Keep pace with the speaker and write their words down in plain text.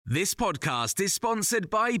This podcast is sponsored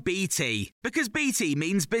by BT, because BT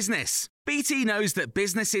means business. BT knows that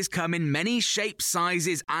businesses come in many shapes,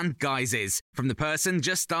 sizes and guises, from the person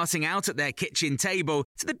just starting out at their kitchen table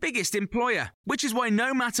to the biggest employer, which is why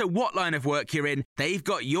no matter what line of work you're in, they've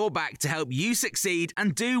got your back to help you succeed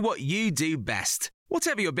and do what you do best.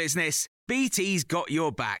 Whatever your business, BT's got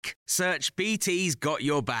your back. Search BT's got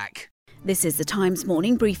your back. This is the Times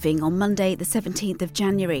morning briefing on Monday, the 17th of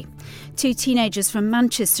January. 2 teenagers from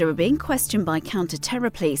Manchester are being questioned by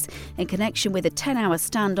counter-terror police in connection with a 10-hour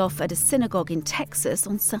standoff at a synagogue in Texas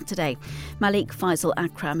on Saturday. Malik Faisal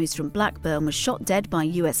Akram, who's from Blackburn, was shot dead by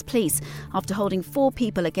US police after holding 4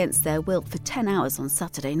 people against their will for 10 hours on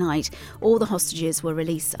Saturday night. All the hostages were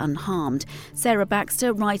released unharmed. Sarah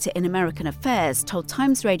Baxter, writer in American Affairs, told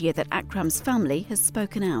Times Radio that Akram's family has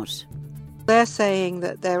spoken out. They're saying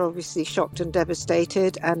that they're obviously shocked and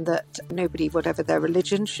devastated and that nobody, whatever their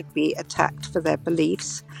religion, should be attacked for their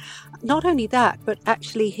beliefs. Not only that, but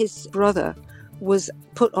actually his brother was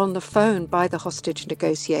put on the phone by the hostage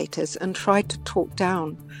negotiators and tried to talk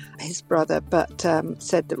down his brother, but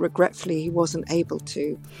said that regretfully he wasn't able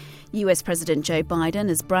to. US President Joe Biden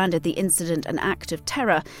has branded the incident an act of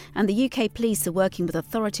terror, and the UK police are working with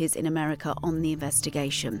authorities in America on the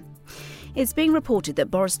investigation. It's being reported that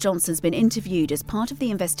Boris Johnson's been interviewed as part of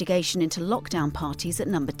the investigation into lockdown parties at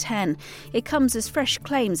Number 10. It comes as fresh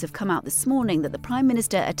claims have come out this morning that the Prime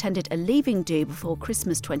Minister attended a leaving do before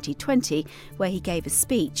Christmas 2020, where he gave a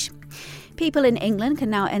speech. People in England can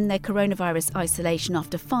now end their coronavirus isolation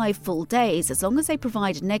after 5 full days, as long as they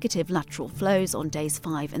provide negative lateral flows on days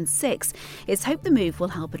 5 and 6. It's hoped the move will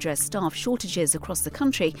help address staff shortages across the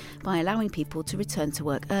country by allowing people to return to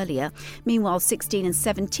work earlier. Meanwhile, 16 and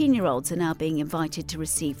 17-year-olds are now being invited to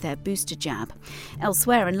receive their booster jab.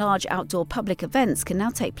 Elsewhere, large outdoor public events can now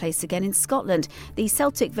take place again in Scotland. The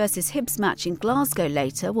Celtic versus Hibs match in Glasgow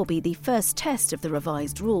later will be the first test of the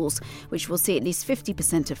revised rules, which will see at least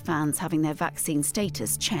 50% of fans having their vaccine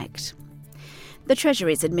status checked. The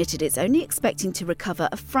Treasury's admitted it's only expecting to recover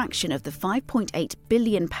a fraction of the £5.8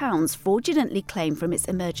 billion fraudulently claimed from its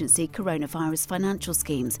emergency coronavirus financial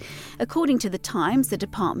schemes. According to The Times, the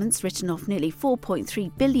department's written off nearly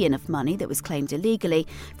 £4.3 billion of money that was claimed illegally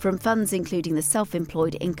from funds including the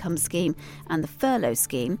Self-Employed Income Scheme and the Furlough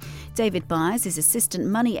Scheme. David Byers is assistant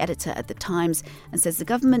money editor at The Times and says the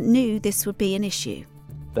government knew this would be an issue.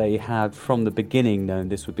 They had from the beginning known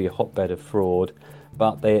this would be a hotbed of fraud,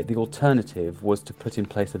 but the alternative was to put in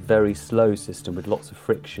place a very slow system with lots of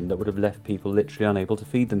friction that would have left people literally unable to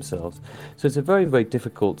feed themselves. So it's a very, very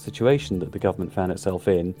difficult situation that the government found itself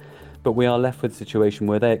in, but we are left with a situation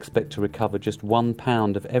where they expect to recover just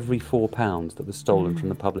 £1 of every £4 that was stolen from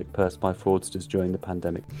the public purse by fraudsters during the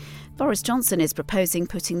pandemic. Boris Johnson is proposing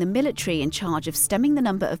putting the military in charge of stemming the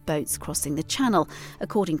number of boats crossing the Channel.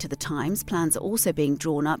 According to The Times, plans are also being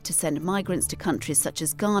drawn up to send migrants to countries such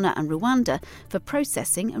as Ghana and Rwanda for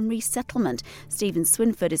processing and resettlement. Stephen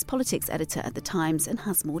Swinford is politics editor at The Times and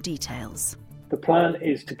has more details. The plan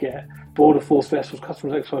is to get border force vessels,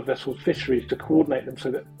 customs exercise vessels, fisheries to coordinate them so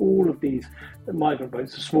that all of these migrant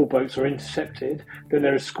boats, the small boats, are intercepted, then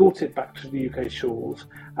they're escorted back to the UK shores,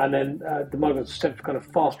 and then the migrants are sent for kind of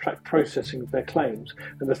fast-track processing of their claims.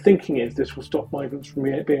 And the thinking is this will stop migrants from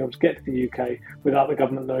being able to get to the UK without the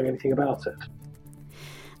government knowing anything about it.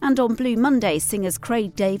 And on Blue Monday, singers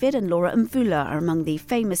Craig David and Laura Mvula are among the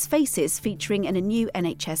famous faces featuring in a new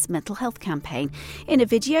NHS mental health campaign. In a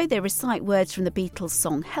video, they recite words from the Beatles'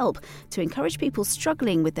 song Help to encourage people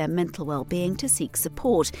struggling with their mental well-being to seek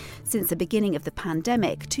support. Since the beginning of the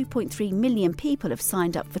pandemic, 2.3 million people have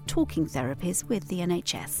signed up for talking therapies with the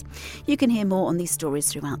NHS. You can hear more on these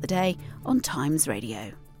stories throughout the day on Times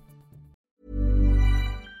Radio.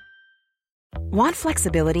 Want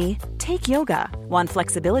flexibility? Take yoga. Want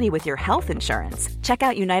flexibility with your health insurance? Check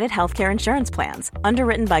out United Healthcare Insurance Plans.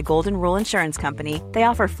 Underwritten by Golden Rule Insurance Company, they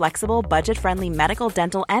offer flexible, budget-friendly medical,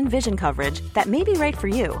 dental, and vision coverage that may be right for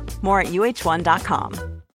you. More at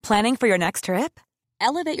uh1.com. Planning for your next trip?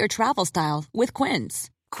 Elevate your travel style with Quince.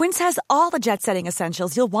 Quince has all the jet-setting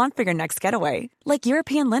essentials you'll want for your next getaway, like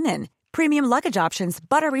European linen, premium luggage options,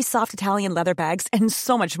 buttery soft Italian leather bags, and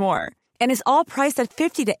so much more. And is all priced at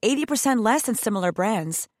 50 to 80% less than similar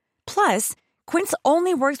brands. Plus, Quince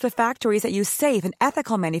only works with factories that use safe and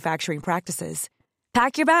ethical manufacturing practices.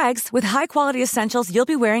 Pack your bags with high-quality essentials you'll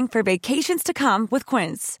be wearing for vacations to come with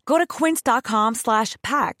Quince. Go to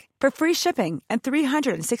quince.com/pack for free shipping and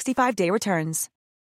 365-day returns.